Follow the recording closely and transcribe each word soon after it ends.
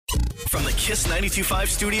From the Kiss 92.5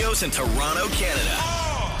 studios in Toronto, Canada.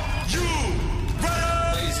 Are you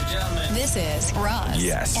ready? Ladies and gentlemen, This is Roz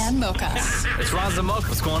Yes. and Mocha. it's Roz and Mocha.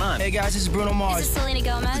 What's going on? Hey guys, this is Bruno This Mars. is Selena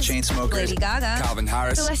Gomez. The Chainsmokers. Lady Gaga. Calvin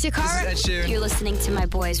Harris. Alessia Cara. This is Ed Sheeran. You're listening to my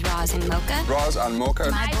boys Roz and Mocha. Roz and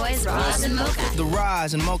Mocha. My boys Roz and Mocha. The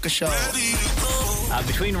Roz and Mocha Show. Ready to go.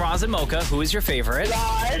 Between Roz and Mocha, who is your favorite? You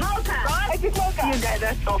guys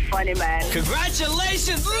are so funny, man.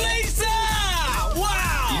 Congratulations, Lisa!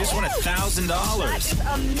 Wow! You just won $1,000. It's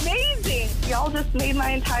amazing. Y'all just made my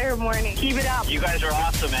entire morning. Keep it up. You guys are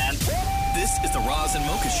awesome, man. This is the Roz and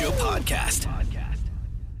Mocha Show podcast.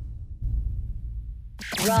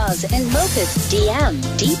 Roz and Mocha's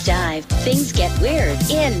DM Deep Dive. Things get weird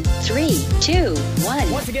in 3, 2,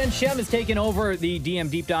 1. Once again, Shem is taking over the DM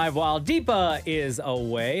Deep Dive while Deepa is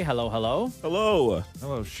away. Hello, hello. Hello.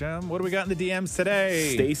 Hello, Shem. What do we got in the DMs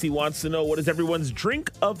today? Stacy wants to know, what is everyone's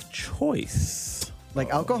drink of choice? Like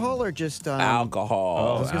alcohol or just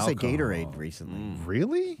Alcohol. I was gonna say alcohol. Gatorade recently.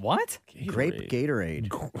 Really? What? Grape Gatorade.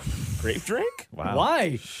 Grape drink? Wow.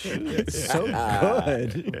 Why? So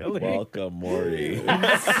good. Really? Welcome, Maury.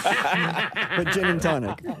 But gin and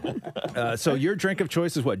tonic. So your drink of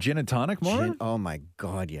choice is what? Gin and tonic, more? Gin, oh my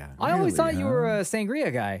God, yeah. I always Really, thought you were a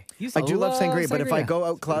sangria guy. You used I to do love sangria, but if I sangria. go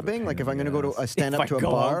out clubbing, like if I'm gonna go to stand If up to I a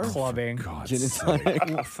go bar, out clubbing. God's gin and sake. tonic.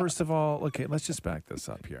 Well, first of all, okay, let's just back this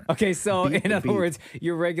up here. Okay, so Beat in the other beat. words,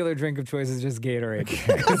 your regular drink of choice is just Gatorade.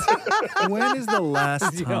 When is the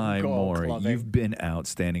last You don't time, go Maury, clubbing. you've been out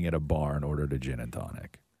standing at a bar and ordered a gin and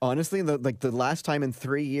tonic? honestly, the last time in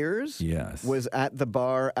 3 years Yes. was at the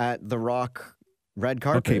bar at the Rock red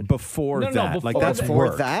carpet. Okay, before No, that. Like before that's that. Before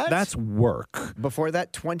work. that? That's work. Before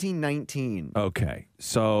that, 2019. Okay.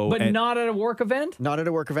 So But and- not at a work event? Not at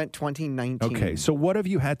a work event, 2019. Okay, so what have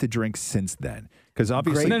you had to drink since then? Because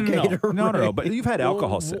obviously, Grape Gatorade. But you've had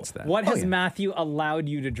alcohol since then. What Oh, has yeah. Matthew allowed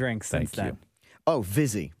you to drink since Thank you. then? Oh,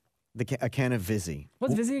 Vizzy. A can of Vizzy.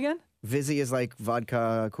 What's Vizzy again? Vizzy is like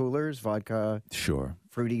vodka coolers, vodka, Sure.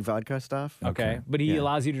 fruity vodka stuff. Okay. But he Yeah.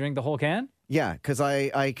 allows you to drink the whole can? Yeah, because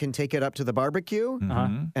I can take it up to the barbecue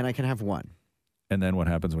Mhm. and I can have one. And then what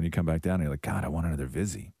happens when you come back down and you're like, God, I want another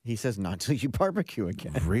Vizzy. He says not till you barbecue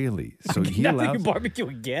again. Really? So he Nothing allows you barbecue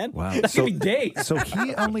again? Wow. That could be days. So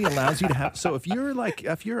he only allows you to have. So if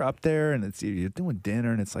you're up there and you're doing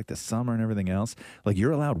dinner and it's like the summer and everything else, like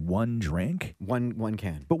you're allowed one drink. One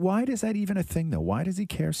can. But why is that even a thing though? Why does he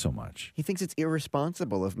care so much? He thinks it's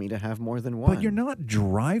irresponsible of me to have more than one. But you're not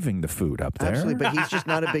driving the food up there. Absolutely, but he's just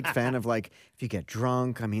not a big fan of like if you get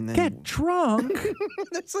drunk. I mean, then Get drunk.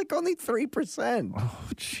 that's like only 3%. Oh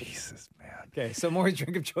Jesus, man. Okay, so Maury's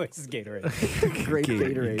drink of choice is Gatorade. Great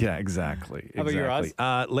Gatorade. Yeah, exactly. How about your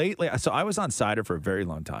exactly. Lately, so I was on cider for a very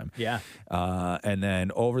long time. Yeah. And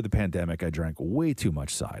then over the pandemic, I drank way too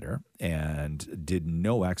much cider and did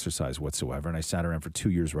no exercise whatsoever. And I sat around for 2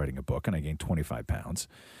 years writing a book, and I gained 25 pounds.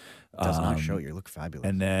 Does not show you look fabulous.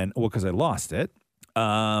 And then, well, because I lost it.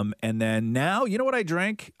 And then now, you know what I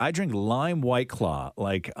drink? I drink lime White Claw,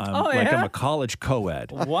 like I'm a college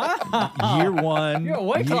co-ed. Wow. Year one. You're a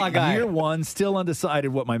White Claw guy. Year one, still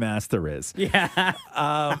undecided what my master is. Yeah.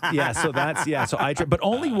 So that's So I drink, but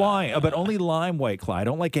only wine, but only lime White Claw. I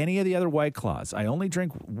don't like any of the other White Claws. I only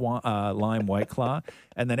drink lime White Claw,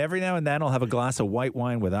 and then every now and then I'll have a glass of white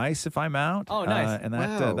wine with ice if I'm out. Oh, nice. And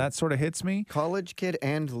Wow. that sort of hits me. College kid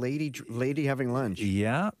and lady having lunch.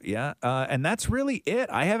 Yeah. And that's really it.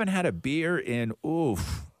 I haven't had a beer in,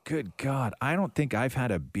 good God. I don't think I've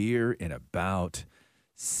had a beer in about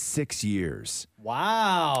 6 years.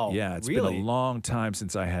 Wow. Yeah, it's really? been a long time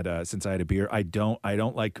since I had a beer. I don't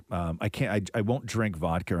like I won't drink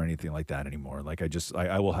vodka or anything like that anymore. Like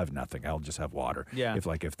I will have nothing. I'll just have water. Yeah.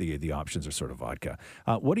 If the options are sort of vodka.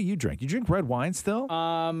 What do you drink? You drink red wine still?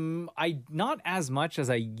 I not as much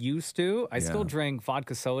as I used to. I still Yeah. drink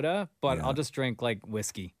vodka soda, but Yeah. I'll just drink like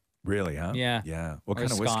whiskey. Really, huh? Yeah. Yeah. What Or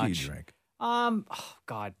kind of whiskey scotch. you drink? Oh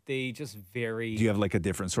God, they just vary. Do you have like a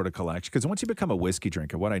different sort of collection? Because once you become a whiskey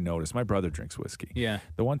drinker, what I noticed, my brother drinks whiskey. Yeah.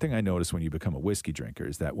 The one thing I noticed when you become a whiskey drinker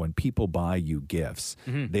is that when people buy you gifts,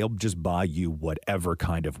 they'll just buy you whatever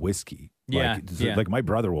kind of whiskey. Yeah, yeah. Like my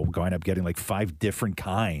brother will wind up getting like 5 different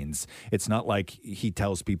kinds. It's not like he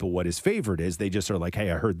tells people what his favorite is. They just are like,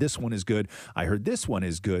 hey, I heard this one is good. I heard this one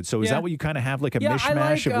is good. So is Yeah. that what you kind of have, like a Yeah, I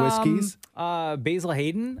mishmash like, of whiskeys? Basil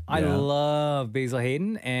Hayden. I Yeah. love Basil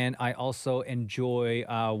Hayden, and I also enjoy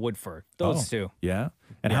Woodford. Those two. Yeah.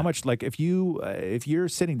 And how much, like, if you're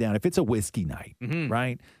sitting down, if it's a whiskey night,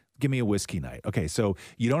 right? give me a whiskey night. Okay, so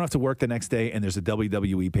you don't have to work the next day, and there's a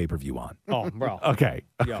WWE pay-per-view on. Oh, bro. Okay.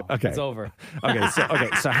 Yo, Okay. it's over.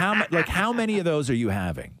 So how many of those are you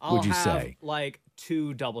having? Would you say like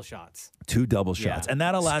 2 double shots? 2 double shots, Yeah. and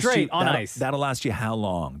that'll last Straight you on that'll, ice. That'll last you how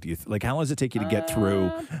long? Do you how long does it take you to get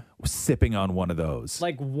through sipping on one of those?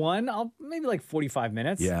 Like maybe like 45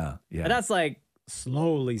 minutes. Yeah. And that's like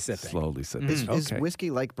slowly sipping. Slowly sipping. Is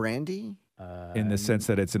whiskey like brandy? In the sense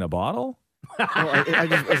that it's in a bottle?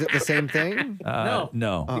 Is it the same thing?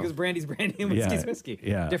 No. Because brandy's brandy and whiskey's whiskey.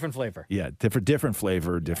 Yeah. Different flavor. Yeah, different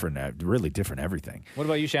flavor, really different everything. What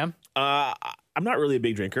about you, Shem? I'm not really a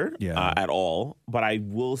big drinker at all, but I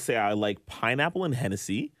will say I like pineapple and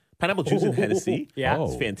Hennessy. Pineapple juice and Hennessy. Yeah.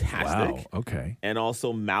 It's fantastic. Wow. Okay. And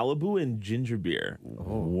also Malibu and ginger beer.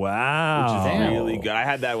 Wow. Which is really good. I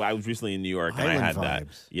had that. I was recently in New York and I had that.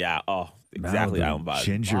 Yeah. Oh, exactly. Malibu, Island vibe.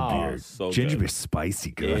 ginger beer. So ginger good. beer's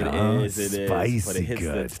spicy good. It huh? is. Spicy But it hits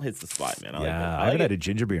good. hits the spot, man. I Yeah, like it. I haven't had a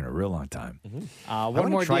ginger beer in a real long time. I One want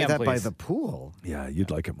more to try DM, that please. by the pool. Yeah,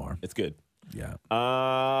 you'd like it more. It's good. Yeah.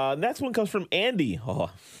 Next one comes from Andy.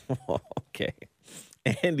 Oh, okay.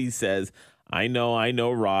 Andy says, I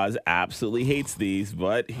know Roz absolutely hates these,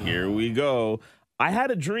 but here we go. I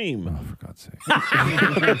had a dream. Oh, for God's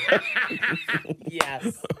sake.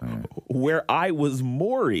 Yes. Where I was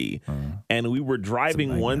Maury, and we were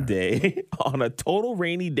driving one day on a total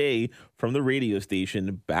rainy day from the radio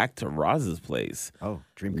station back to Roz's place. Oh,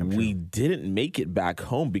 dream come true. We didn't make it back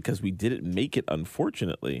home because we didn't make it,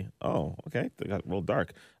 unfortunately. Oh, okay. It got real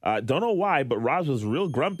dark. Don't know why, but Roz was real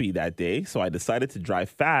grumpy that day, so I decided to drive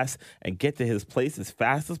fast and get to his place as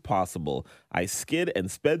fast as possible. I skid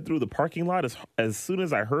and sped through the parking lot as soon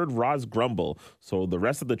as I heard Roz grumble. So the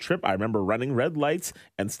rest of the trip, I remember running red lights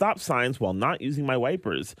and stop signs while not using my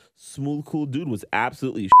wipers. Smooth, cool dude was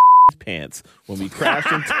absolutely his pants when we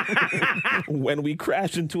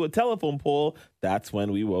crashed into a telephone pole. That's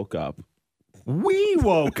when we woke up. We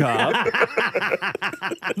woke up.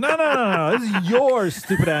 No. This is your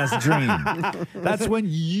stupid ass dream. That's when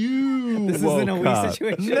you This woke isn't a we up.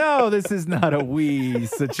 situation. No, this is not a we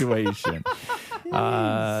situation. All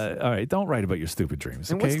right, don't write about your stupid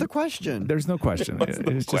dreams. And Okay? what's the question? There's no question.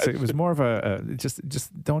 It's just it was more of a just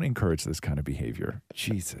don't encourage this kind of behavior.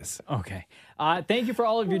 Jesus. Okay. Thank you for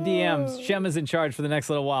all of your DMs. Shem is in charge for the next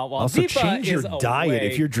little while. While Also, Deepa change your is diet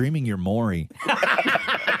away. if you're dreaming you're Maury.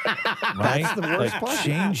 Right? That's the worst like, part.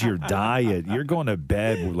 change your diet. You're going to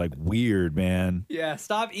bed like weird, man. Yeah,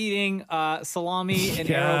 stop eating salami and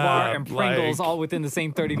Yeah, Aerobar and Pringles like- all within the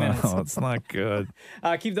same 30 minutes. No, it's not good.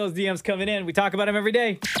 Keep those DMs coming in. We talk about them every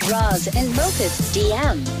day. Roz and Mocha's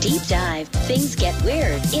DM Deep Dive. Things get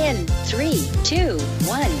weird in 3, 2,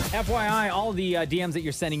 1. FYI, all the DMs that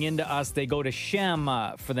you're sending in to us, they go to Shem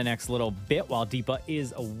for the next little bit while Deepa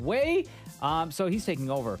is away. So he's taking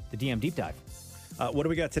over the DM Deep Dive. What do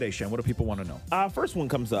we got today, Shem? What do people want to know? First one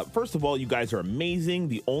comes up. First of all, you guys are amazing.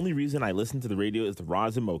 The only reason I listen to the radio is the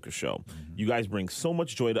Roz and Mocha Show. You guys bring so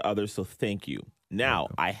much joy to others, so thank you. Now,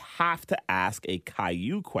 I have to ask a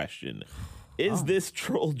Caillou question. Is this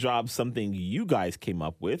troll job something you guys came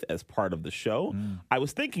up with as part of the show? I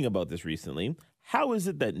was thinking about this recently. How is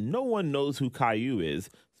it that no one knows who Caillou is,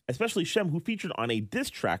 especially Shem, who featured on a diss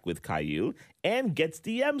track with Caillou and gets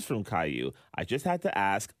DMs from Caillou? I just had to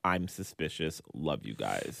ask. I'm suspicious. Love you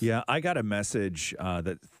guys. Yeah, I got a message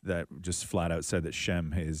that just flat out said that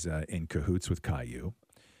Shem is in cahoots with Caillou.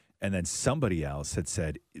 And then somebody else had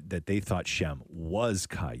said that they thought Shem was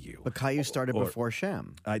Caillou. But Caillou started before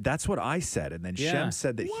Shem. That's what I said. And then Shem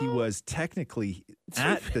said that he was technically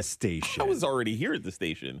at the station. I was already here at the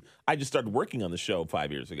station. I just started working on the show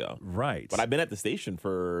 5 years ago. Right. But I've been at the station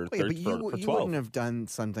for, Wait, but for you 12. wouldn't have done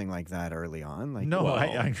something like that early on. Like, No, Well,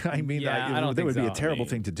 I mean, yeah, I don't that would think be a so. terrible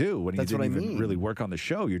thing to do when you That's what didn't I even mean. really work on the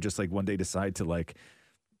show. You're just like one day decide to like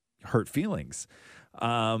hurt feelings.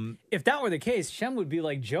 If that were the case, Shem would be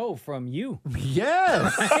like Joe from You.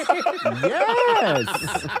 Yes.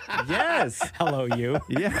 Yes. Yes. Hello, You.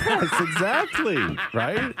 Yes, exactly.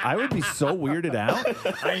 Right? I would be so weirded out,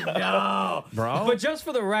 I know. bro. But just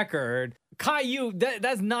for the record, Caillou,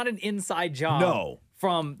 that's not an inside job. No.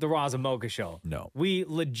 From the Roz and Mocha Show. No. We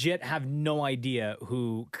legit have no idea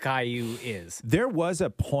who Caillou is. There was a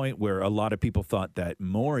point where a lot of people thought that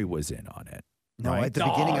Maury was in on it. no, right? at the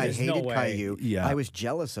beginning, I there's no hated way. Caillou. Yeah. I was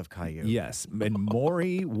jealous of Caillou. Yes, and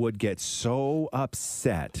Maury would get so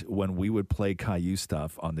upset when we would play Caillou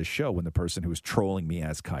stuff on the show, when the person who was trolling me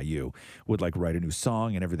as Caillou would like write a new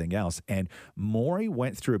song and everything else. And Maury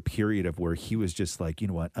went through a period of where he was just like, you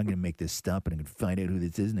know what, I'm going to make this stop and I'm going to find out who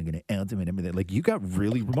this is and I'm going to out him and everything. Like you got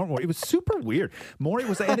really, it was super weird. Maury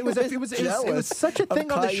was, and it was such a Jealous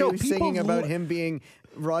thing of on the show. Caillou People singing about him being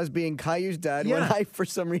Roz being Caillou's dad when I, for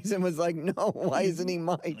some reason, was like, no, why isn't he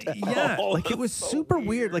my dad? Yeah, like it was super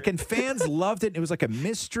weird. Like, and fans loved it. It was like a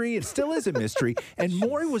mystery. It still is a mystery. And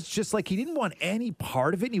Maury was just like, he didn't want any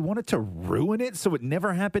part of it. And he wanted to ruin it so it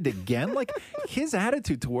never happened again. Like his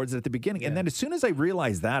attitude towards it at the beginning. And then as soon as I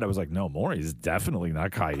realized that, I was like, no, Maury's definitely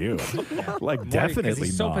not Caillou. Like, Maury, 'cause definitely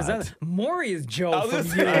he's so not. possessed. Maury is Joe from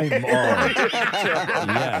you. I'm on.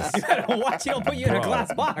 Yes. You gotta watch. You don't put you in a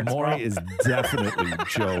glass box. Maury bro. is definitely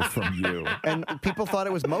Joe from you. And people thought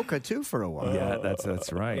it was Mocha, too, for a while. Yeah,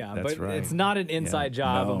 that's right. Yeah, that's but right. it's not an inside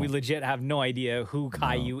job, No. and we legit have no idea who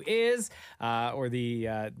Caillou is or the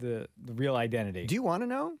real identity. Do you want to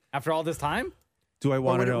know? After all this time? Do I Or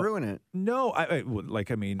want would to it know? ruin it? No, I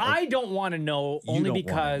mean, I don't want to know You only don't wanna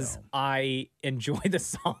because know. I enjoy the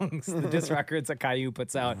songs, the disc records that Caillou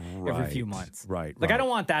puts out every few Right, months. right, Like, I right. don't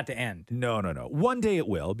want that to end. No. One day it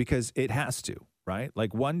will because it has to, right?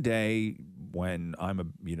 Like one day when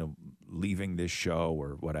I'm leaving this show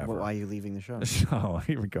or whatever. Well, why are you leaving the show? Oh,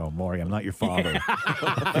 here we go, Maury. I'm not your father.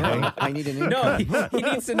 I need an income. No, he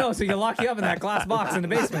needs to know so he can lock you up in that glass box in the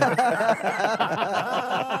basement.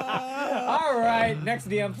 All right, next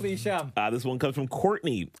DM, please, Shem. This one comes from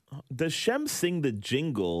Courtney. Does Shem sing the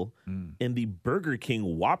jingle in the Burger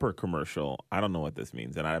King Whopper commercial? I don't know what this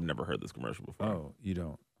means, and I've never heard this commercial before. Oh, you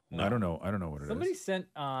don't? No. I don't know what it is. Somebody sent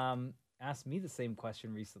asked me the same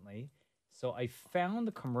question recently, so I found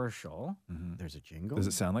the commercial. There's a jingle? Does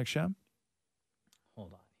it sound like Shem?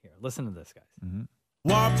 Hold on, here. Listen to this, guys.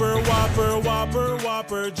 Whopper, Whopper, Whopper,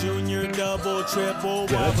 Whopper, Junior, Double, Triple,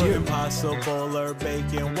 Whopper, Impossible or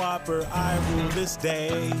Bacon Whopper. I rule this day.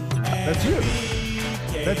 That's you.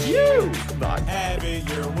 BK, That's you. Have it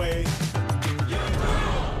your way.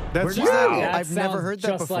 That's Where's you. that? I've sounds never heard that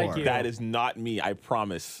just before. like you. That is not me, I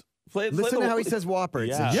promise. Play Listen the- to how he says Whopper.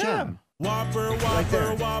 It's a Yeah. Shem. Whopper, Right there.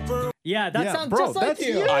 Whopper, Whopper. Yeah, that Yeah, sounds bro, just like that's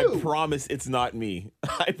you. you. I promise it's not me.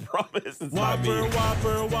 I promise it's not Whopper, me.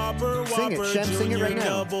 Whopper, Whopper, Sing it, Whopper, Shem, sing it Junior, right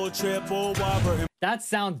now. Double, Triple, Whopper. That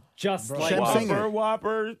sounds just like Shem, you. sing it.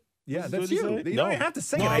 Whopper. Yeah, What that's did he you. say? You No. don't even have to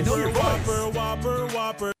sing it. I know your Whopper, voice. Whopper,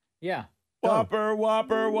 Whopper. Yeah. Whopper,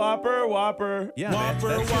 Whopper, Whopper, Whopper. Yeah, man, Whopper,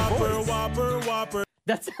 that's your Whopper, voice. Whopper, Whopper.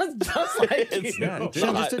 That sounds just like It's you. not.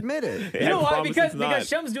 Shem just admitted. You know I why? promise Because it's not.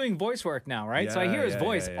 Shem's doing voice work now, right? So I hear his Yeah,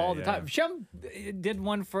 voice yeah, all the yeah. time. Shem did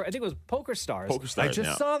one for, I think it was Poker Stars. Poker I Stars just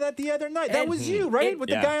now. saw that the other night. That And- was you, right? With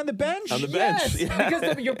Yeah. the guy on the bench? On the Yes, bench. Yeah.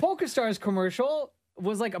 because your Poker Stars commercial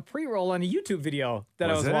was like a pre-roll on a YouTube video that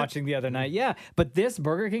I Was was it? watching the other night. Yeah, but this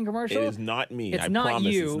Burger King It commercial, is not me. it's I not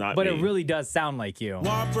promise you, it's not but me. it really does sound like you.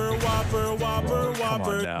 Whopper, Whopper, Whopper, Come on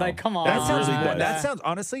Whopper. now. Like, come on. That sounds really does. that sounds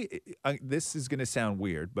honestly. This is going to sound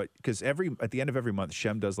weird, but because at the end of every month,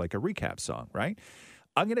 Shem does like a recap song, right?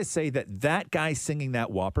 I'm going to say that guy singing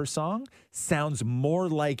that Whopper song sounds more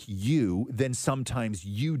like you than sometimes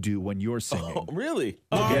you do when you're singing. Oh, really?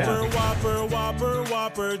 Whopper, Whopper, Whopper,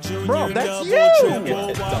 Whopper, Junior, Bro, that's Double, you! Triple,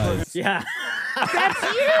 It Whopper. does. Yeah.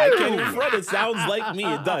 I can't even front. It sounds like me.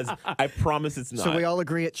 It does. I promise it's not. So we all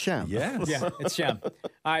agree it's Shem. Yes. Yeah, it's Shem.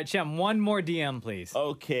 All right, Shem, one more DM, please.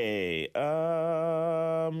 Okay.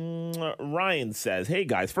 Ryan says, "Hey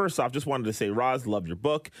guys, first off, just wanted to say, Roz, love your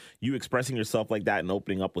book. You expressing yourself like that and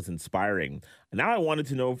opening up was inspiring. Now I wanted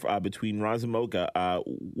to know between Roz and Mocha,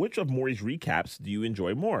 which of Maury's recaps do you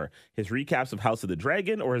enjoy more? His recaps of House of the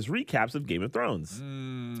Dragon or his recaps of Game of Thrones?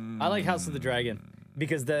 I like House of the Dragon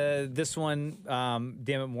because this one, Damn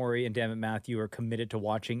It Maury and Damn It Matthew are committed to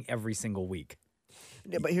watching every single week.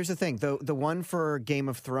 Yeah, but here's the thing: the one for Game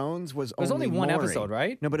of Thrones was There's only one Maury. episode,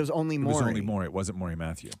 right? No, but it was only It Maury. was only Maury. It wasn't Maury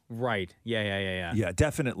Matthew. Right. Yeah. Yeah,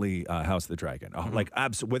 definitely House of the Dragon. Oh, like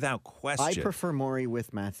without question. I prefer Maury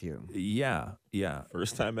with Matthew. Yeah.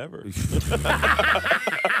 First time ever.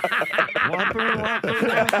 Whopper, Whopper.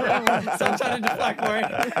 So I'm trying to deflect, Maury.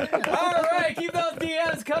 All right, keep those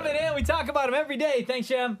DMs coming in. We talk about them every day. Thanks,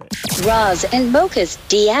 Shem. Roz and Mocha's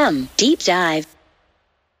DM Deep Dive.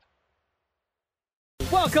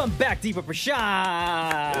 Welcome back, Deepa Prashad.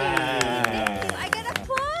 I get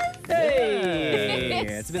applause. Hey,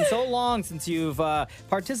 it's been so long since you've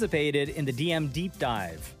participated in the DM Deep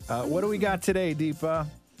Dive. What do we got today, Deepa?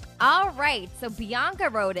 All right. So Bianca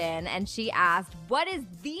wrote in and she asked, what is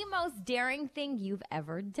the most daring thing you've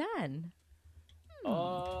ever done?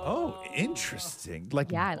 Oh, interesting.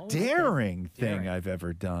 Like Yeah, I like daring thing Daring. I've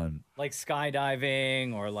ever done. Like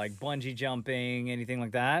skydiving or like bungee jumping, anything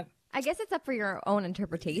like that? I guess it's up for your own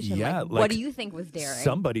interpretation. Yeah, what like, do you think was daring?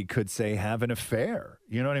 Somebody could say have an affair.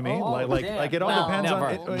 You know what I mean? Oh, like yeah. it all Well, depends never.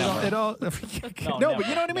 on it all. No, but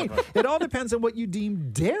you know what I mean. It all depends on what you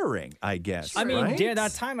deem daring, I guess. I mean, right?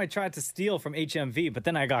 that time I tried to steal from HMV, but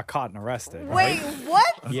then I got caught and arrested. Wait, what?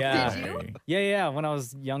 Yeah. Did you? Yeah. When I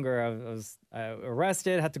was younger, I was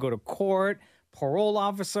arrested, had to go to court, parole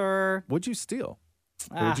officer. What'd you steal?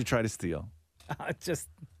 Or would you try to steal? Just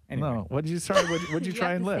anyway. No. What'd you try? What'd you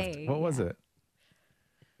try have and to lift? say, What was it?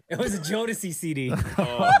 It was a Jodeci CD.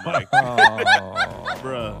 Oh my god,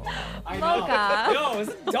 bruh. I Mocha. Yo, it was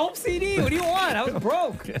a dope CD. What do you want? I was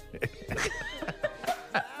broke.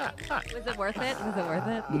 Was it worth it? Was it worth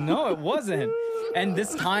it? No, it wasn't. And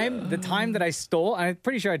this time, the time that I stole, I'm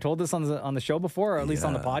pretty sure I told this on the show before, or at least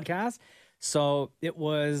on the podcast. So it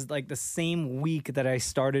was like the same week that I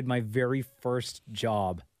started my very first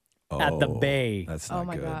job at the Bay. That's not Oh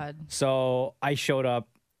my good. God. So I showed up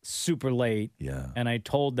super late. Yeah. And I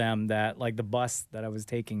told them that like the bus that I was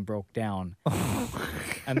taking broke down.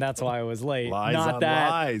 And that's why I was late. Lies not on that,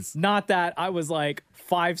 lies. Not that I was like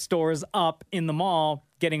 5 stores up in the mall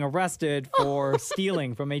getting arrested for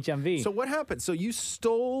stealing from HMV. So what happened? So you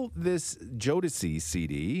stole this Jodeci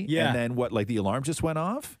CD, Yeah. and then what? Like the alarm just went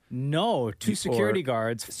off? No, 2 security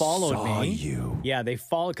guards followed saw me. you. Yeah, they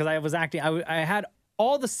followed because I was acting. I had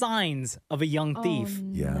all the signs of a young thief.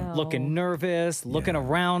 Yeah. Looking nervous, looking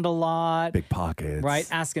around a lot. Big pockets. Right,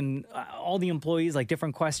 asking all the employees like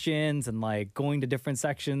different questions and like going to different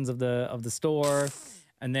sections of the store.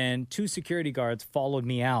 And then 2 security guards followed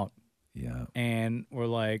me out. Yeah. And were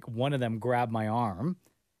like, one of them grabbed my arm,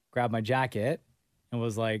 grabbed my jacket, and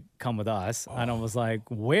was like, "Come with us." And I was like,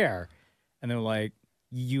 "Where?" And they were like,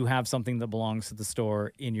 "You have something that belongs to the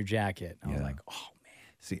store in your jacket." And I was like, "Oh man."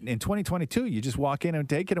 See, in 2022, you just walk in and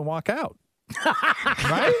take it and walk out.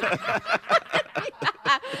 Right?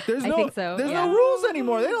 There's I no, think so, There's yeah. no rules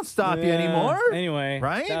anymore. They don't stop you Yeah. anymore. Anyway,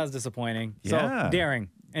 right? that was disappointing. Yeah. So daring.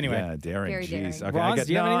 Anyway, Yeah, daring. Very Jeez. daring. Okay, Roz,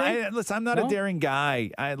 do you have anything? listen, I'm not No? a daring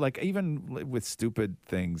guy. I like even with stupid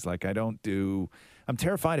things. Like I don't do. I'm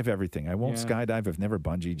terrified of everything. I won't Yeah. skydive. I've never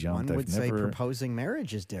bungee jumped. One would I've say never. proposing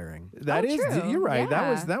marriage is daring. That is, true. you're right.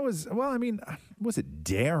 Yeah. That was. Well, I mean, was it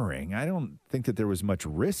daring? I don't think that there was much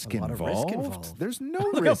risk A lot of risk involved. involved. There's no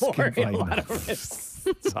Look at risk Maury, a involved. lot of risk.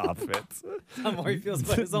 Stop it. how more he feels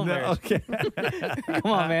about his own No, marriage. okay.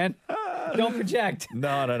 Come on, man. Don't project. No.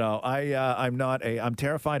 I'm not a. I'm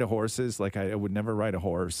terrified of horses. Like I would never ride a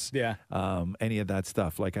horse. Yeah. Any of that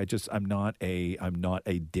stuff. Like I'm not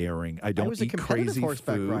a daring. I don't was a eat competitive crazy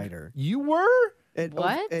horseback food. rider. You were?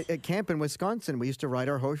 What? At camp in Wisconsin, we used to ride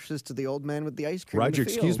our horses to the old man with the ice cream. in Roger, the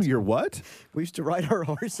excuse me. field. You're what? We used to ride our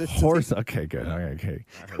horses. to Horse. Okay, good. Okay.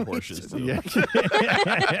 I heard horses too. Yeah.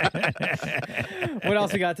 What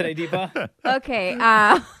else we got today, Deepa? Okay,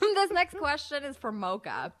 this next question is for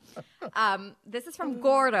Mocha. This is from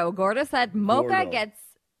Gordo. Gordo said Mocha Gordo. gets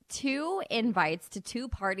 2 invites to 2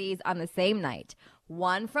 parties on the same night.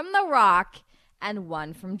 One from The Rock and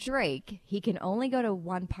one from Drake. He can only go to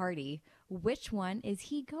one party. Which one is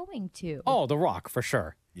he going to? Oh, The Rock, for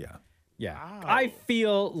sure. Yeah. Yeah. I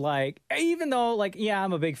feel like, even though, like, yeah,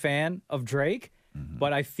 I'm a big fan of Drake,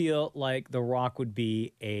 but I feel like The Rock would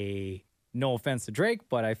be no offense to Drake,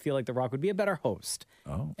 but I feel like The Rock would be a better host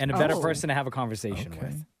and a better person to have a conversation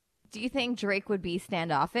with. Do you think Drake would be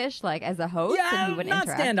standoffish, like as a host, and Yeah, he would not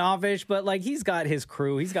interact? standoffish, but like he's got his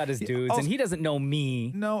crew, he's got his dudes, also- and he doesn't know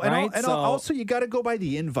me. No, and, right? and So- also you got to go by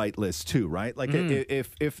the invite list too, right? Like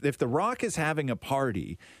if The Rock is having a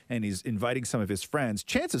party and he's inviting some of his friends,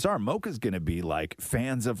 chances are Mocha's going to be like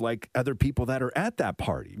fans of like other people that are at that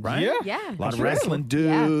party, right? Yeah. Yeah, A lot of true. wrestling Yeah.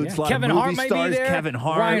 dudes, a lot Kevin of movie Hart might stars, be there. Kevin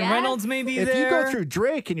Hart. Ryan Yeah. Reynolds may be If there. you go through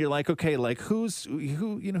Drake and you're like, okay, like who's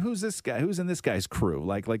this guy? Who's in this guy's crew?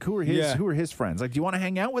 Like who are his friends? Like, do you want to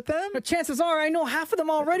hang out with them? But chances are I know half of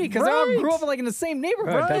them already because they all Right. grew up like in the same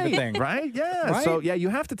neighborhood type of thing. Right? Yeah. Right? So yeah, you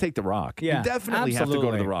have to take The Rock. Yeah, You definitely have to go to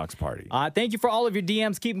absolutely. The Rock's party. Thank you for all of your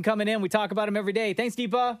DMs. Keep them coming in. We talk about them every day. Thanks,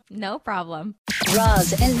 Deepa. No problem.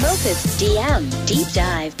 Roz and Mocha's DM Deep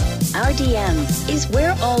Dive. Our DMs is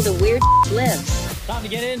where all the weird lives. Time to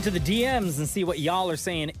get into the DMs and see what y'all are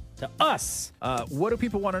saying to us. What do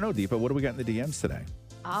people want to know, Deepa? What do we got in the DMs today?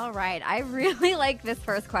 All right. I really like this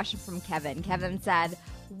first question from Kevin. Kevin said,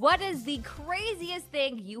 "What is the craziest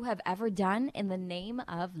thing you have ever done in the name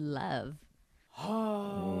of love?"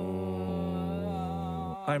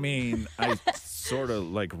 I mean, I sort of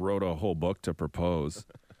like wrote a whole book to propose,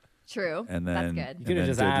 True. and then That's and good. could've then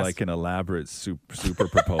just did asked. like an elaborate super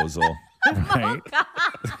proposal. right?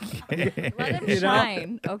 Let him You know?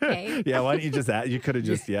 shine, okay? Yeah, why don't you just ask? You could have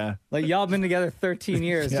just, yeah. Like y'all been together 13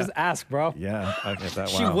 years. Yeah. Just ask, bro. Yeah. Okay,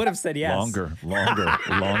 She would have said yes. Longer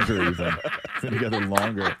even. Been together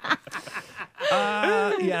longer.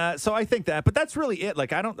 Yeah, so I think that, but that's really it.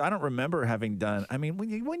 Like I don't remember having done. I mean,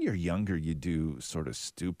 when you're younger, you do sort of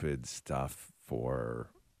stupid stuff for.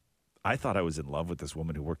 I thought I was in love with this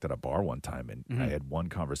woman who worked at a bar one time, and I had one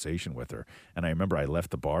conversation with her, and I remember I left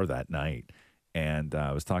the bar that night. And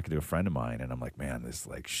I was talking to a friend of mine, and I'm like, man,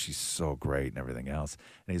 she's so great and everything else.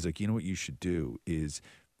 And he's like, you know what you should do is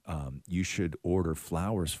you should order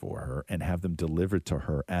flowers for her and have them delivered to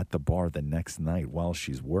her at the bar the next night while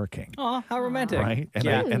she's working. Oh, how romantic. Right? And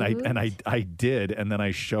Yeah. I did, and then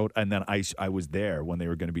I showed, and then I was there when they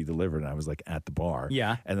were going to be delivered, and I was like at the bar.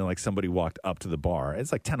 Yeah. And then like somebody walked up to the bar.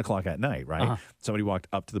 It's like 10 o'clock at night, right? Uh-huh. Somebody walked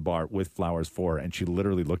up to the bar with flowers for her, and she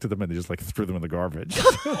literally looked at them and they just like threw them in the garbage.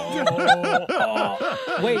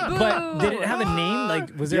 Wait, but did it have a name? Like,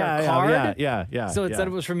 was there a card? Yeah. So it said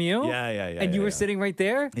it was from you? Yeah. And you were sitting right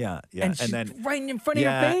there? Yeah. And she's right in front of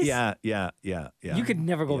your face? Yeah. You could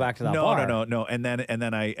never go back to that no, bar. No. And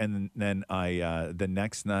then I the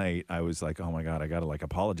next night I was like, oh my God, I gotta like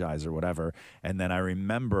apologize or whatever. And then I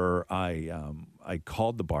remember I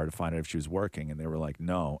called the bar to find out if she was working, and they were like,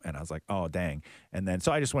 no. And I was like, oh dang. And then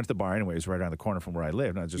so I just went to the bar anyway. It was right around the corner from where I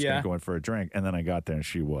lived, and I was just gonna go in for a drink. And then I got there and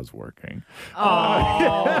she was working.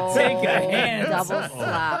 Oh, Take a hand. double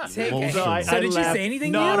slap. Take a So, hand. So did she say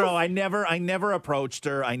anything to you? No, I never approached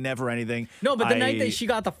her. I never anything. No, but the night that she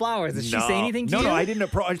got the flowers, did she say anything to you? No, I didn't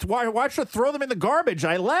approach. I watched her throw them in the garbage.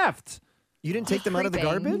 I left. You didn't take them out of the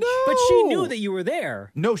garbage? No. But she knew that you were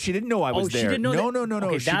there. No, she didn't know I was Oh, she there. didn't know no, that- no.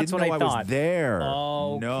 Okay, she that's didn't what know I I thought. was there.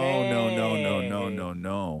 Okay.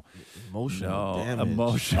 No. Emotional damage.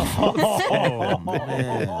 Emotional. Oh,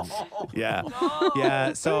 man.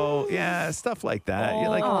 Yeah. So stuff like that. You're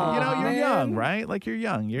like, you're young, right? Like you're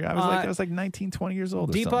young. I was like 19, 20 years old.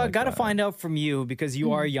 Or something Deepa, like got to that. find out from you because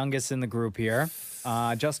you are youngest in the group here.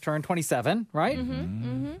 Just turned 27, right?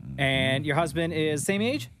 And your husband is same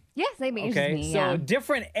age? Yeah, same age Okay, as me, so yeah.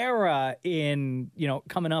 different era in,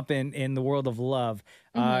 coming up in the world of love.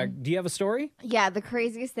 Do you have a story? Yeah, the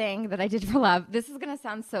craziest thing that I did for love, this is going to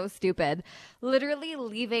sound so stupid. Literally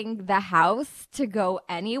leaving the house to go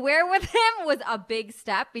anywhere with him was a big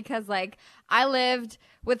step because, I lived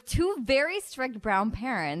with two very strict brown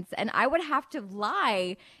parents, and I would have to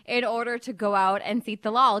lie in order to go out and see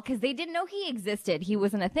Thalal because they didn't know he existed. He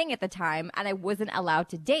wasn't a thing at the time, and I wasn't allowed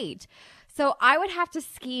to date. So I would have to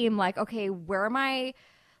scheme okay, where am I?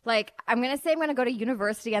 I'm going to say I'm going to go to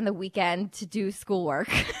university on the weekend to do schoolwork.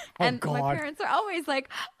 And my parents are always like,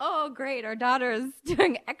 oh, great, our daughter's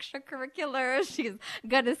doing extracurriculars. She's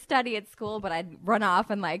going to study at school. But I'd run off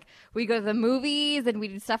and we go to the movies and we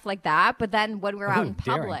do stuff like that. But then when we're out in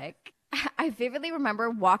public, I vividly remember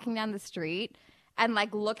walking down the street and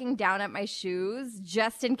looking down at my shoes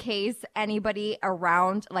just in case anybody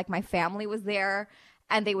around, my family was there.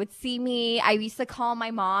 And they would see me. I used to call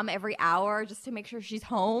my mom every hour just to make sure she's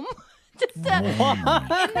home. In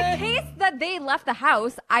the case that they left the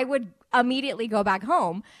house, I would immediately go back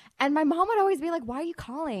home. And my mom would always be like, why are you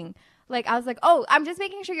calling? I was like, oh, I'm just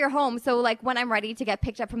making sure you're home. So when I'm ready to get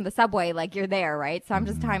picked up from the subway, you're there, right? So I'm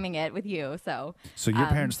just timing it with you. So your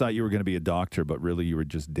parents thought you were going to be a doctor, but really you were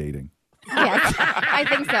just dating. Yes, I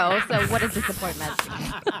think so. So what a disappointment.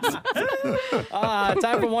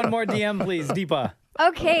 Time for one more DM, please, Deepa.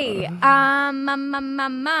 Okay.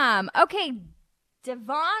 Okay.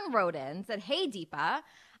 Devon wrote in, said, hey, Deepa,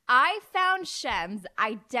 I found Shem's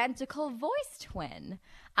identical voice twin.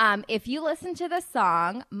 If you listen to the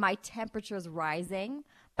song, My Temperature's Rising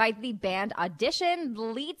by the band Audition, the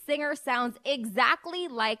lead singer sounds exactly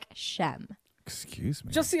like Shem. Excuse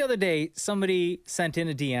me. Just the other day, somebody sent in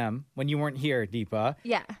a DM when you weren't here, Deepa.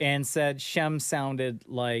 Yeah. And said Shem sounded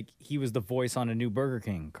like he was the voice on a new Burger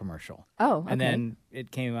King commercial. Oh, okay. And then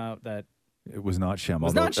it came out that it was not Shem,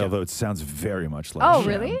 was although, not Shem. although it sounds very much like Oh, Shem.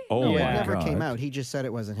 really? Oh, No, my it never God. came out. He just said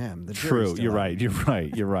it wasn't him. The jury's True. still You're out.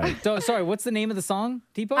 right. You're right. So, sorry, what's the name of the song,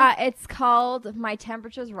 Deepa? It's called My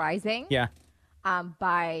Temperature's Rising. Yeah.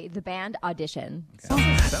 By the band Audition.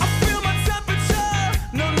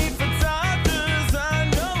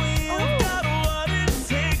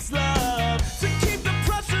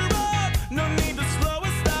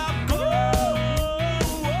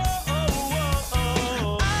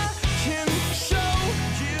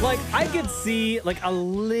 I could see a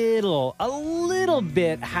little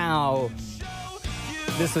bit how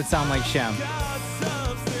this would sound like Shem.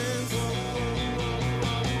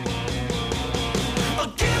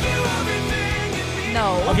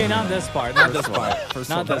 No. Okay, not this part. Not this part. First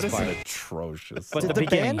Not of all, this that is part. atrocious. But Did the the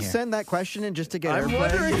beginning band here. send that question in just to get I'm airplay?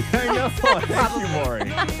 wondering. I know. Thank you,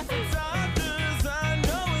 Maury.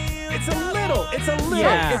 It's a little.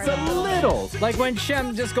 Yeah. It's a little. Like when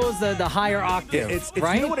Shem just goes the higher octave, It's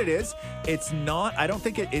right? You know what it is? It's not. I don't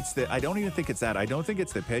think it's the. I don't even think it's that. I don't think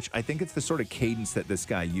it's the pitch. I think it's the sort of cadence that this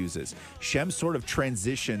guy uses. Shem sort of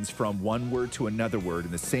transitions from one word to another word,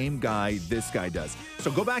 and the same guy this guy does. So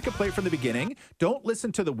go back and play it from the beginning. Don't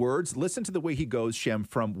listen to the words. Listen to the way he goes, Shem,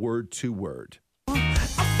 from word to word.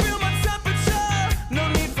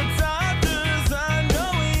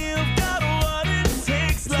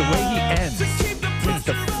 It's the way he ends. It's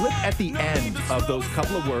the flip at the end of those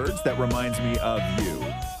couple of words that reminds me of you.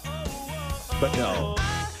 But no.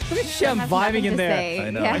 Look at Shem Has vibing nothing in to there. say. I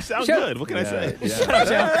know. Yeah. I sound Sure. good. What can I say? These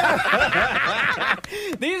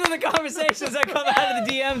are the conversations that come out of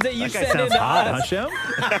the DMs that you That guy send sounds into hot, us. huh, Shem?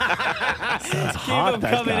 Sounds Keep hot, them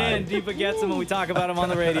that coming guy. in. Deepa gets them when we talk about them on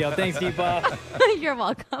the radio. Thanks, Deepa. You're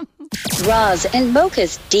welcome. Roz and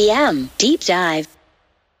Mocha's DM Deep Dive.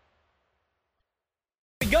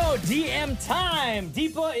 Here we go. DM time.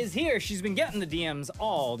 Deepa is here. She's been getting the DMs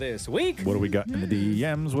all this week. What do we got in the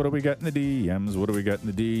DMs? What do we got in the DMs? What do we got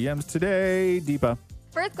in the DMs today, Deepa?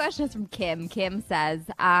 First question is from Kim. Kim says,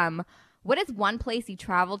 what is one place you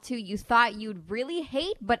traveled to you thought you'd really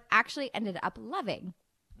hate but actually ended up loving?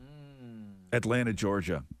 Atlanta,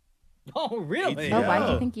 Georgia. Oh, really? Oh, why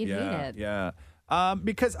do you think you'd hate Yeah, it? yeah.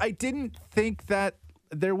 Because I didn't think that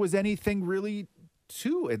there was anything really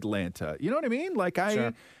to Atlanta. You know what I mean? Like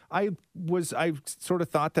I sort of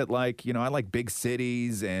thought that like, I like big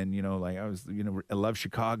cities and, like I love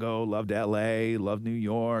Chicago, loved LA, loved New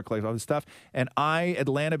York, like all this stuff. And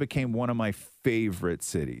Atlanta became one of my favorite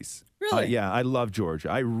cities. Really? Yeah, I love Georgia.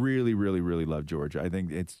 I really, really, really love Georgia. I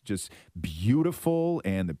think it's just beautiful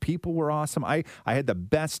and the people were awesome. I had the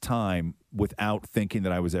best time without thinking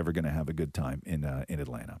that I was ever going to have a good time in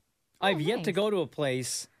Atlanta. I've yet to nice. go to a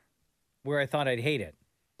place where I thought I'd hate it.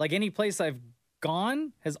 Like any place I've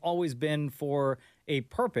gone has always been for a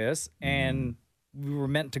purpose, and we were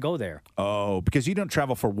meant to go there. Oh, because you don't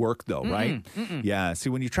travel for work though, right? Yeah. See,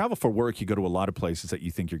 when you travel for work, you go to a lot of places that you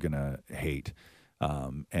think you're going to hate.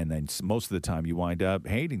 And then most of the time you wind up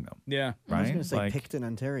hating them. Yeah. Right? I was going to say Like, Picton,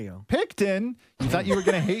 Ontario. Picton? You thought you were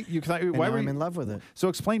going to hate? And Why now were I'm you? in love with it. So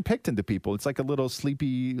explain Picton to people. It's like a little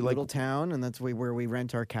sleepy, like Little town, and that's where we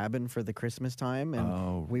rent our cabin for the Christmas time.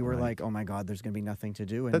 And we were like, oh my God, there's going to be nothing to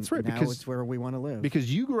do. And That's right, now because- it's where we want to live.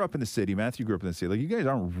 because you grew up in the city. Matthew grew up in the city. Like you guys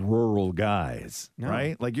aren't rural guys, No.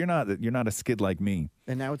 right? Like you're not a skid like me,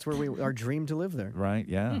 And now it's where our dream to live there. right?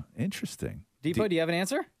 Yeah. Interesting. Deepa, do you have an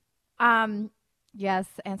answer? Yes,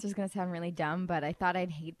 answer's going to sound really dumb, but I thought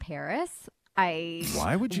I'd hate Paris.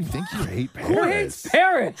 Why would you think you hate Paris? Who hates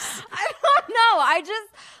Paris? I don't know. I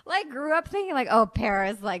just grew up thinking oh,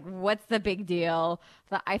 Paris, what's the big deal?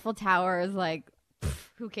 The Eiffel Tower is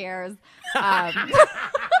who cares?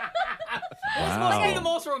 This must be the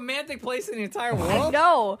most romantic place in the entire I world.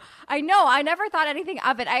 know. I never thought anything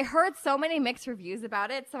of it. I heard so many mixed reviews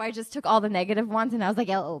about it, so I just took all the negative ones and I was like,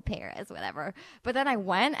 oh, Paris, whatever. But then I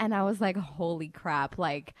went and I was like, holy crap.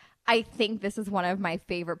 I think this is one of my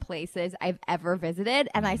favorite places I've ever visited.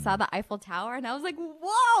 And I saw the Eiffel Tower and I was like,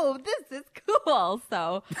 whoa, this is cool.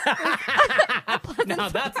 So Now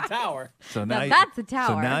that's a tower. So Now now that's a tower,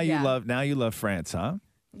 So now yeah. you love France, huh?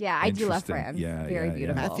 yeah, I do love Interesting. France. Yeah, Very yeah, yeah.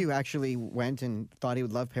 beautiful. Matthew actually went and thought he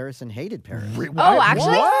would love Paris and hated Paris. Oh,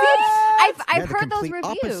 actually? I've Yeah, the heard those complete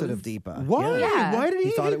reviews. opposite of Deepa. Why? Yeah. Why did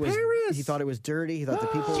he thought hate it was Paris? He thought it was dirty. He thought the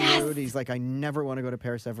people were rude. He's like, I never want to go to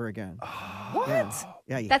Paris ever again. What?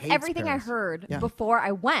 Yeah, he That's hates everything Paris. I heard Yeah. before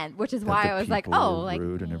I went, which is why I was like, oh,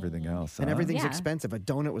 rude and everything else, And huh? everything's Yeah. expensive. A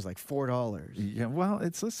donut was like $4. Yeah, well,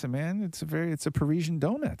 listen, man. It's a Parisian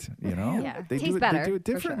donut. You know, Yeah. they Tastes do it. better, They do it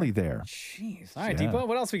for differently sure. there. Jeez. All right, Yeah. Deepa,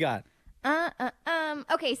 what else we got?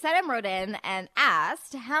 Okay, Sedem wrote in and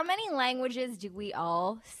asked, how many languages do we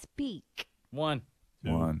all speak? One.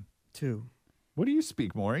 One. 2. What do you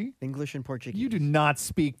speak, Maury? English and Portuguese. You do not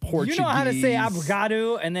speak Portuguese. You know how to say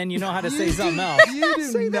abrigado, and then you know how to say something else. You do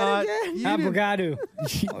Say that not. again. you do- Abrigado.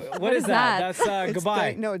 What is is that? that? That's It's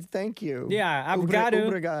goodbye. no, it's thank you. Yeah, obrigado.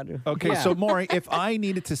 Obrigado. Okay, Yeah. so Maury, if I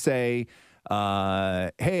needed to say,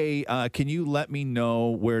 hey, can you let me know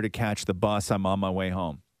where to catch the bus? I'm on my way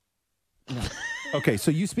home. No. Okay,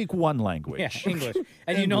 so you speak one language. Yeah, English.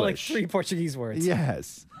 And you know like English. 3 Portuguese words.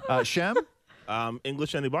 Yes. Shem?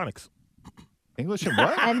 English and Ebonics. English and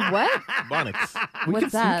what? And what? Ebonics. We What's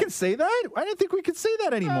can, that? We can say that? I didn't think we could say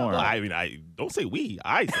that anymore. Well, I mean, I don't say we.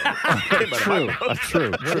 I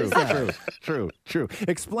say it. True.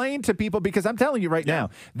 Explain to people, because I'm telling you right now,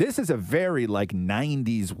 this is a very like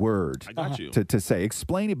 90s word. I got you. To say.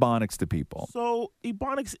 Explain Ebonics to people. So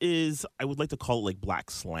Ebonics is, I would like to call it like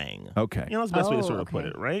black slang. Okay. You know, that's the best way to sort of put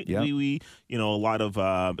it, right? Yeah. We you know, a lot of,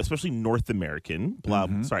 especially North American,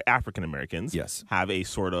 African Americans, have a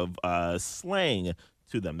sort of slang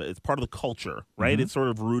to them. It's part of the culture, right? It's sort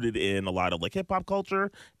of rooted in a lot of like hip hop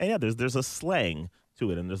culture, and yeah, there's a slang to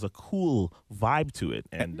it, and there's a cool vibe to it,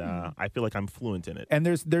 and I feel like I'm fluent in it. And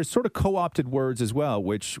there's sort of co-opted words as well,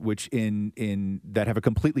 which in that have a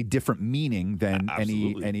completely different meaning than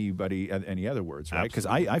any other words, right? Because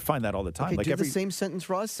I find that all the time. Okay, like do every the same sentence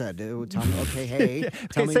Roz said. Tell me, okay, hey,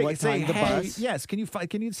 tell me what time the hey, bus. Yes, can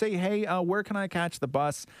you say, hey, where can I catch the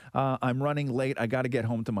bus? I'm running late. I got to get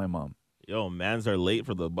home to my mom. Yo, mans are late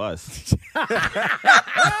for the bus. That's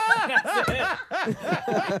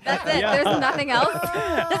it. There's nothing else.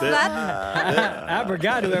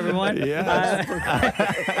 Abracadabra, everyone. Yeah.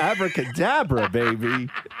 Abracadabra, baby.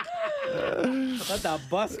 Let that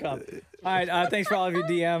bus come. All right. Thanks for all of your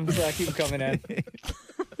DMs. Keep them coming in.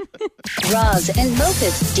 Roz and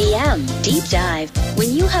Mocha's DM Deep Dive.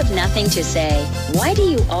 When you have nothing to say, why do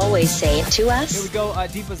you always say it to us? Here we go.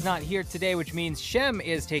 Deepa's not here today, which means Shem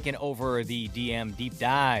is taking over the DM Deep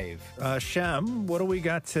Dive. Shem, what do we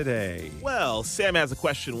got today? Well, Sam has a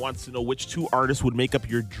question, wants to know which two artists would make up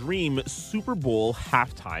your dream Super Bowl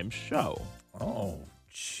halftime show. Oh,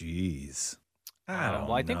 jeez.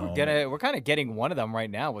 Well, I think we're kind of getting one of them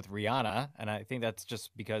right now with Rihanna, and I think that's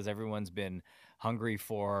just because everyone's been hungry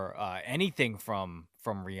for anything from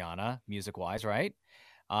Rihanna, music-wise, right?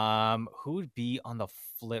 Who'd be on the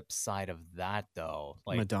flip side of that, though?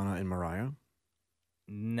 Like Madonna and Mariah?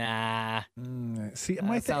 Nah. See,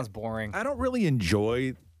 that sounds boring. I don't really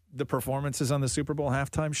enjoy the performances on the Super Bowl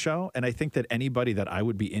halftime show, and I think that anybody that I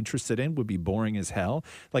would be interested in would be boring as hell.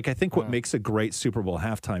 Like, I think what makes a great Super Bowl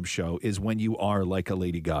halftime show is when you are like a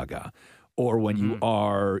Lady Gaga, or when you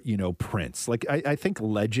are, Prince. Like, I think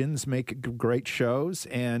legends make great shows,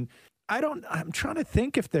 and I'm trying to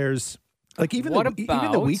think if there's, like, even the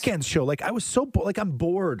Weeknd show, like, I was so, I'm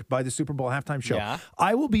bored by the Super Bowl halftime show. Yeah.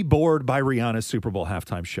 I will be bored by Rihanna's Super Bowl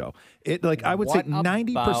halftime show. I would say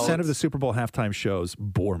 90% of the Super Bowl halftime shows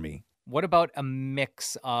bore me. What about a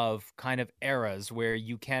mix of kind of eras where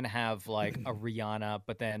you can have like a Rihanna,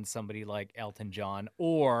 but then somebody like Elton John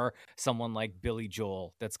or someone like Billy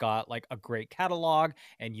Joel that's got like a great catalog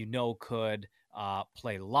and could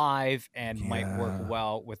play live and might work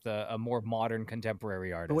well with a more modern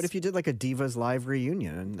contemporary artist. But what if you did like a Divas Live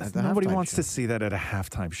reunion at the Nobody halftime wants show? to see that at a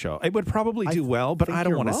halftime show. It would probably do well, but I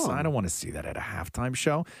don't want to. wrong. I don't want to see that at a halftime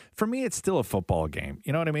show. For me, it's still a football game.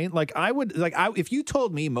 You know what I mean? Like if you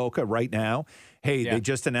told me, Mocha, right now, hey, they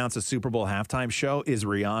just announced a Super Bowl halftime show is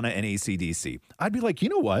Rihanna and AC/DC, I'd be like, you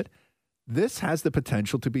know what? This has the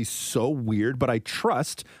potential to be so weird, but I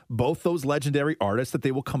trust both those legendary artists that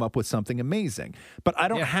they will come up with something amazing. But I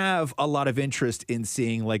don't have a lot of interest in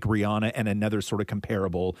seeing like Rihanna and another sort of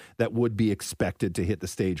comparable that would be expected to hit the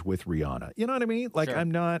stage with Rihanna. You know what I mean? Like, I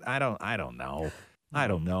don't know. I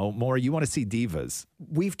don't know. More, you want to see divas.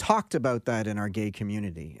 We've talked about that in our gay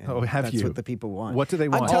community. And have that's you? what the people want. What do they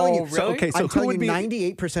want? I'm telling you. So, okay, so I'm telling who you, would be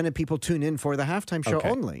 98% of people tune in for the halftime show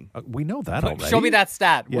only. We know that already. Show me that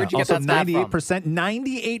stat. Yeah. Where'd you Also, get that stat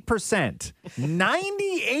 98%.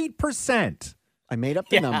 98%. I made up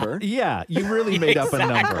the number. Yeah, you really made up a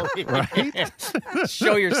number, right?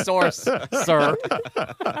 Show your source, sir.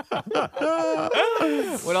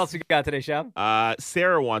 What else we got today, Shab?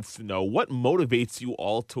 Sarah wants to know what motivates you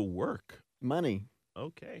all to work. Money.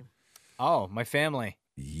 Okay. Oh, my family.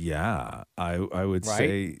 Yeah, I would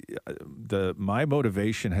say my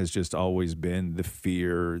motivation has just always been the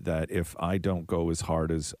fear that if I don't go as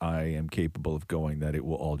hard as I am capable of going, that it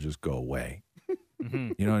will all just go away.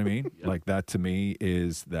 You know what I mean? Like, that to me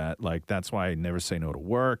is that, like, that's why I never say no to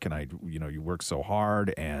work, and you work so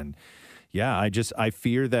hard, and I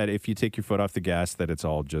fear that if you take your foot off the gas, that it's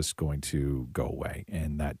all just going to go away,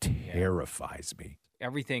 and that terrifies me.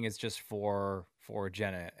 Everything is just for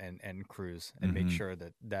Jenna and Cruz, and make sure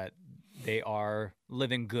that they are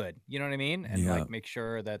living good. You know what I mean? And like make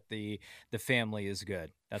sure that the family is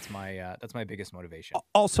good. That's my biggest motivation.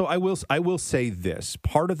 Also, I will say this: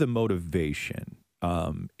 part of the motivation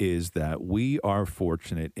is that we are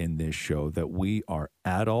fortunate in this show that we are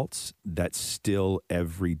adults that still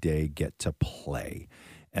every day get to play,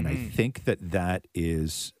 and I think that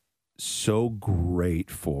is so great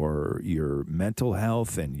for your mental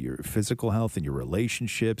health and your physical health and your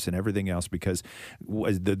relationships and everything else, because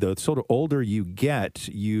as the sort of older you get,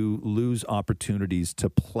 you lose opportunities to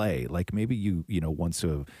play. Like maybe you know, once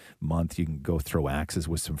a month you can go throw axes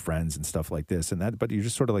with some friends and stuff like this and that, but you're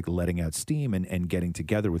just sort of like letting out steam and getting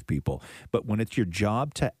together with people. But when it's your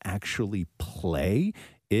job to actually play,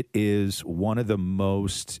 it is one of the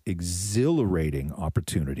most exhilarating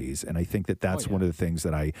opportunities. And I think that that's one of the things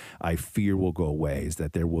that I fear will go away, is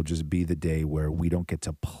that there will just be the day where we don't get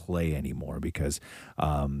to play anymore, because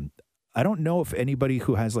I don't know if anybody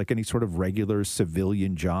who has like any sort of regular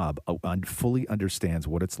civilian job fully understands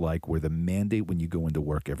what it's like, where the mandate when you go into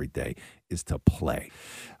work every day is to play.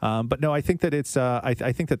 But no, I think that it's I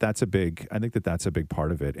think that that's a big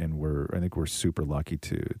part of it, and I think we're super lucky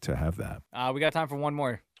to have that. We got time for one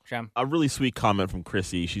more. Shem. A really sweet comment from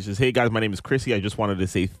Chrissy. She says, "Hey guys, my name is Chrissy. I just wanted to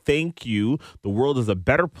say thank you. The world is a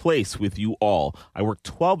better place with you all. I work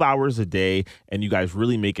 12 hours a day, and you guys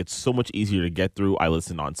really make it so much easier to get through. I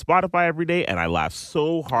listen on Spotify every day, and I laugh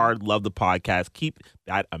so hard. Love the podcast. Keep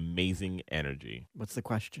that amazing energy." What's the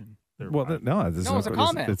question? Well, no, it's a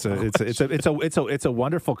comment. It's a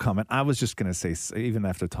wonderful comment. I was just going to say, even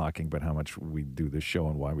after talking about how much we do this show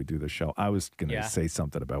and why we do the show, I was going to say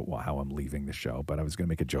something about how I'm leaving the show, but I was going to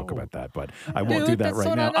make a joke about that, but I won't do that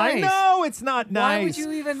right now. Nice. I know it's not nice.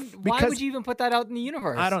 Why would you even put that out in the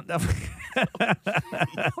universe? I don't know.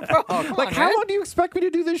 Bro, how long do you expect me to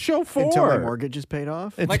do this show for? Until my mortgage is paid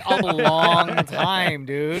off? Like a long time,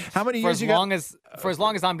 dude. How many years for as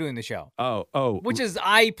long as I'm doing the show. Oh. Which is,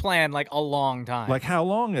 I plan like a long time. Like how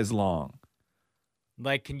long is long?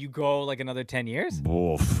 Like, can you go like another 10 years?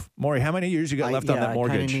 Oof. Maury, how many years you got left on that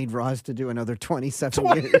mortgage? I kind of need Roz to do another 27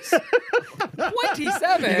 years.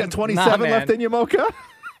 27? You got 27 left in you, Mocha?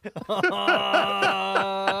 This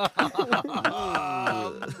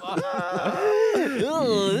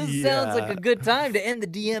sounds like a good time to end the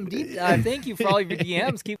DM deep dive. Thank you for all of your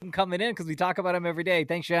DMs. Keep them coming in because we talk about them every day.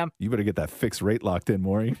 Thanks, Shem. You better get that fixed rate locked in,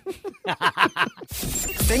 Maury.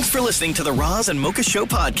 Thanks for listening to the Roz and Mocha Show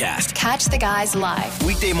podcast. Catch the guys live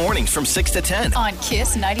Weekday mornings from 6 to 10 on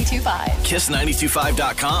Kiss 92.5.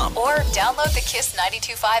 KISS925.com. Or download the Kiss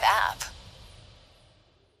 92.5 app.